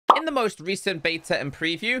In the most recent beta and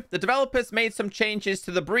preview, the developers made some changes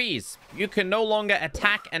to the breeze. You can no longer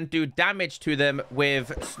attack and do damage to them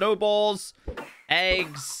with snowballs,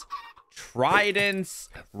 eggs, tridents,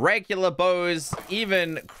 regular bows,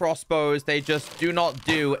 even crossbows. They just do not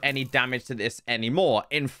do any damage to this anymore.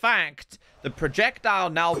 In fact, the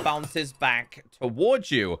projectile now bounces back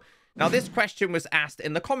towards you. Now, this question was asked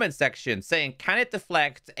in the comment section, saying, can it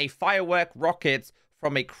deflect a firework rocket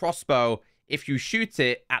from a crossbow if you shoot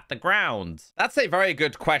it at the ground? That's a very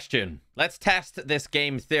good question. Let's test this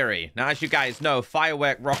game theory. Now, as you guys know,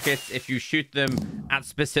 firework rockets, if you shoot them at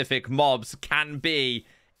specific mobs, can be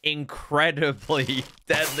incredibly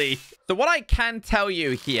deadly. So what I can tell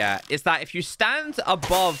you here is that if you stand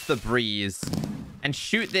above the breeze and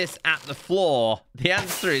shoot this at the floor, the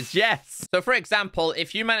answer is yes. So for example,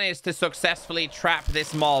 if you manage to successfully trap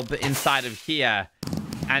this mob inside of here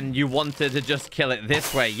and you wanted to just kill it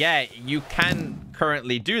this way, yeah, you can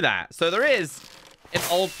currently do that. So there is an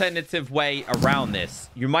alternative way around this.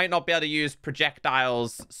 You might not be able to use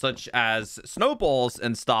projectiles such as snowballs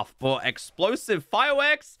and stuff, but explosive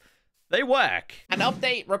fireworks, they work. An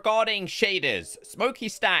update regarding shaders. Smokey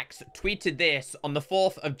Stacks tweeted this on the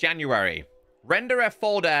 4th of January. Renderer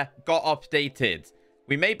folder got updated.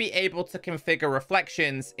 We may be able to configure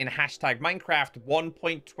reflections in #Minecraft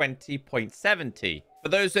 1.20.70. For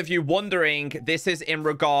those of you wondering, this is in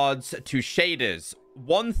regards to shaders.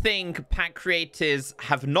 One thing pack creators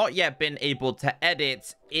have not yet been able to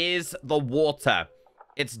edit is the water.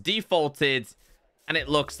 It's defaulted and it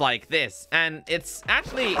looks like this, and it's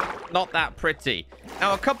actually not that pretty.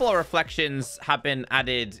 Now, a couple of reflections have been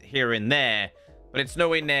added here and there, but it's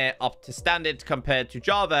nowhere near up to standard compared to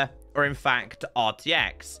Java or, in fact,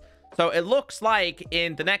 RTX. So it looks like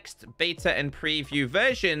in the next beta and preview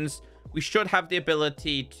versions, we should have the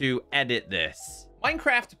ability to edit this.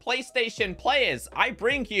 Minecraft PlayStation players, I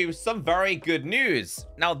bring you some very good news.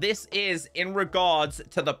 Now, this is in regards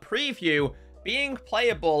to the preview being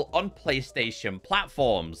playable on PlayStation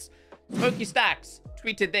platforms. Smokey Stacks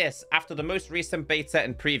tweeted this after the most recent beta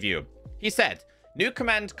and preview. He said, new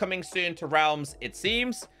command coming soon to Realms, it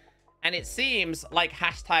seems. And it seems like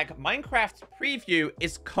 #Minecraft preview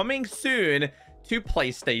is coming soon to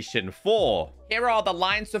PlayStation 4. Here are the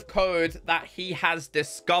lines of code that he has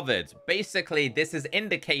discovered. Basically, this is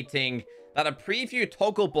indicating that a preview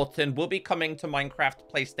toggle button will be coming to Minecraft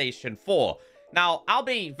PlayStation 4. Now, I'll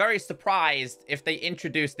be very surprised if they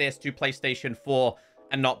introduce this to PlayStation 4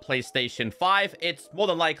 and not PlayStation 5. It's more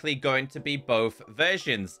than likely going to be both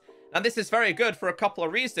versions. And this is very good for a couple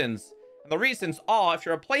of reasons. And the reasons are, if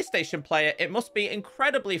you're a PlayStation player, it must be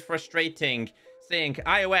incredibly frustrating seeing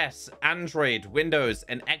iOS, Android, Windows,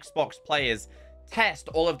 and Xbox players test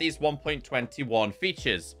all of these 1.21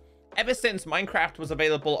 features. Ever since Minecraft was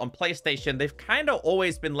available on PlayStation, they've kind of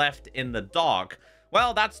always been left in the dark.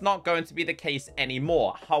 Well, that's not going to be the case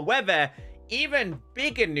anymore. However, even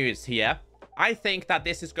bigger news here, I think that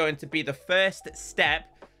this is going to be the first step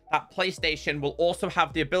that PlayStation will also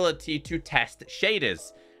have the ability to test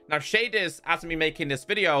shaders. Now, shaders, as I'm making this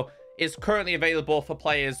video, is currently available for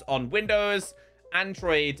players on Windows,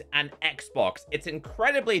 Android, and Xbox. It's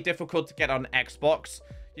incredibly difficult to get on Xbox.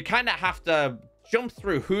 You kind of have to jump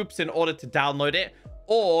through hoops in order to download it,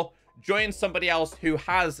 or join somebody else who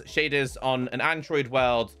has shaders on an Android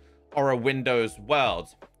world or a Windows world.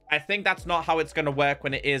 I think that's not how it's going to work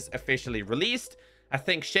when it is officially released. I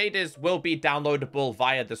think shaders will be downloadable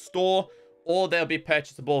via the store, or they'll be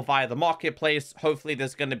purchasable via the marketplace. Hopefully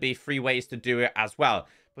there's going to be free ways to do it as well.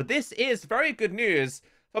 But this is very good news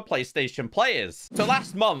for PlayStation players. So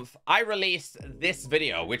last month, I released this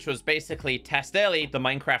video, which was basically test early the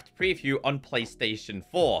Minecraft preview on PlayStation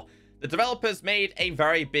 4. The developers made a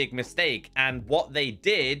very big mistake, and what they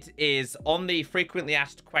did is on the frequently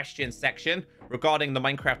asked questions section regarding the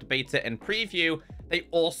Minecraft beta and preview, they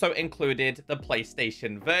also included the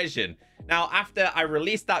PlayStation version. Now, after I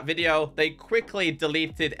released that video, they quickly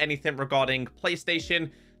deleted anything regarding PlayStation.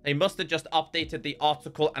 They must have just updated the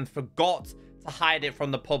article and forgot to hide it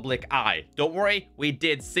from the public eye. Don't worry, we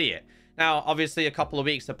did see it. Now, obviously, a couple of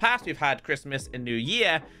weeks have passed. We've had Christmas and New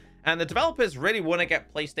Year, and the developers really want to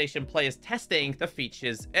get PlayStation players testing the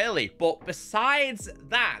features early. But besides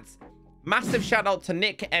that, massive shout out to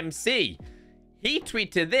Nick MC. He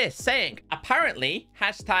tweeted this saying, apparently,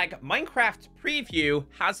 #Minecraft preview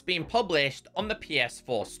has been published on the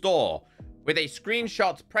PS4 store with a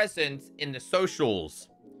screenshot present in the socials.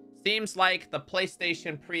 Seems like the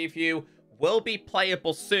PlayStation preview will be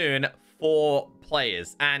playable soon for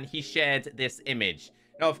players. And he shared this image.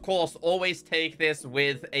 Now, of course, always take this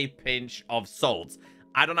with a pinch of salt.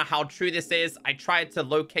 I don't know how true this is. I tried to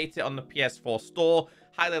locate it on the PS4 store,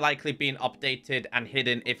 highly likely being updated and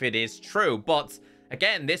hidden if it is true. But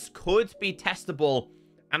again, this could be testable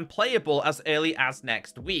and playable as early as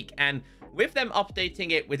next week. And with them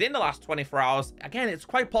updating it within the last 24 hours, again, it's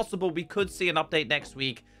quite possible we could see an update next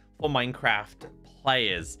week for Minecraft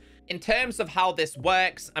players. In terms of how this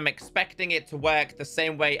works, I'm expecting it to work the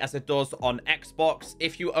same way as it does on Xbox.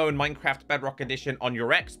 If you own Minecraft Bedrock Edition on your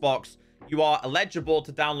Xbox, you are eligible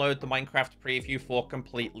to download the Minecraft preview for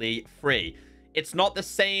completely free. It's not the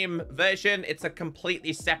same version. It's a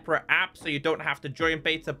completely separate app, so you don't have to join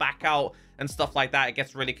beta, back out, and stuff like that. It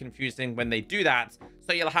gets really confusing when they do that.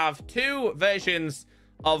 So you'll have two versions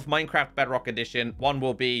of Minecraft Bedrock Edition. One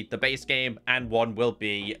will be the base game, and one will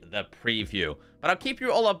be the preview. But I'll keep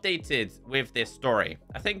you all updated with this story.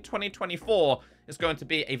 I think 2024 is going to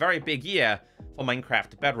be a very big year for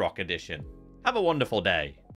Minecraft Bedrock Edition. Have a wonderful day.